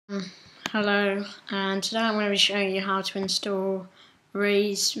Hello, and today I'm going to be showing you how to install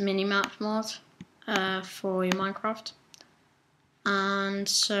Reis minimap mod for your Minecraft. And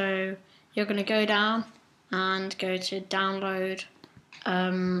so you're going to go down and go to download,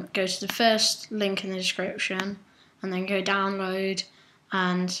 go to the first link in the description, and then go download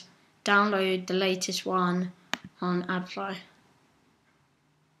and download the latest one on AdFly.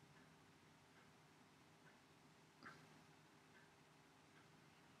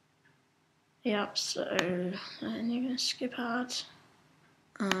 Yep, so then you're going to skip ads,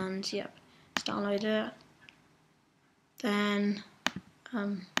 and yep, just download it. Then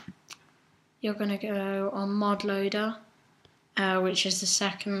you're going to go on mod loader, which is the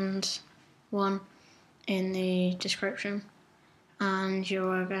second one in the description, and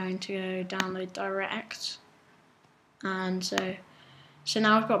you're going to go download direct. And so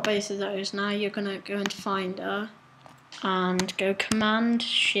now I've got both of those. Now you're going to go into Finder and go Command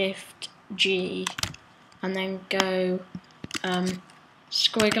Shift G, and then go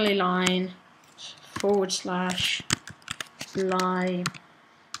squiggly line / library,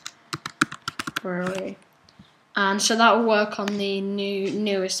 and so that will work on the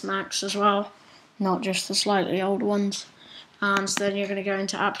newest Macs as well, not just the slightly old ones. And so then you're going to go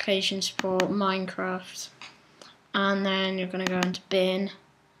into Application Support, Minecraft, and then you're going to go into Bin,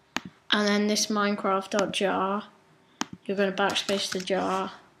 and then this Minecraft.jar, you're going to backspace the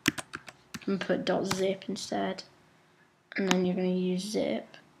jar and put .zip instead, and then you're going to use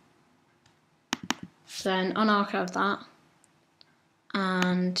zip. Then unarchive that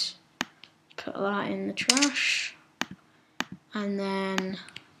and put that in the trash, and then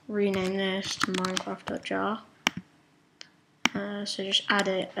rename this to Minecraft.jar. So just add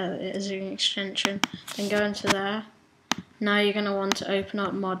it as an extension, then go into there. Now you're going to want to open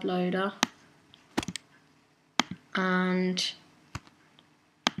up mod loader and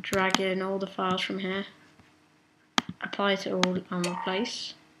drag in all the files from here, apply to all and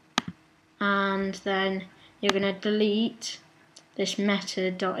replace, and then you're going to delete this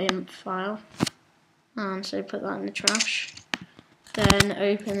meta.imp file, and so put that in the trash. Then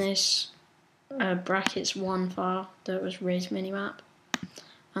open this brackets1 file that was Reis minimap,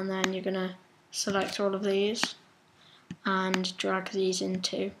 and then you're going to select all of these and drag these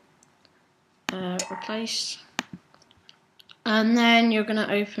into replace. And then you're going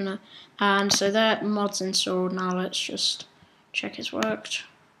to open it, and so that mod's installed. Now let's just check it's worked.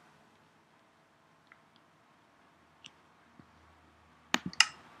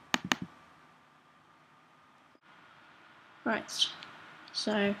 Right,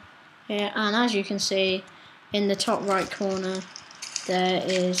 so here, and as you can see in the top right corner there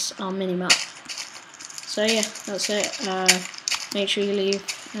is our minimap. So yeah, that's it. Make sure you leave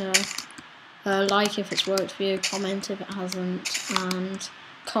like if it's worked for you, comment if it hasn't, and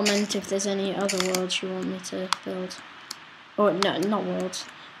comment if there's any other worlds you want me to build. Or no, not worlds,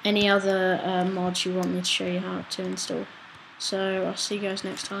 any other mods you want me to show you how to install. So I'll see you guys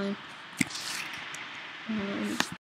next time.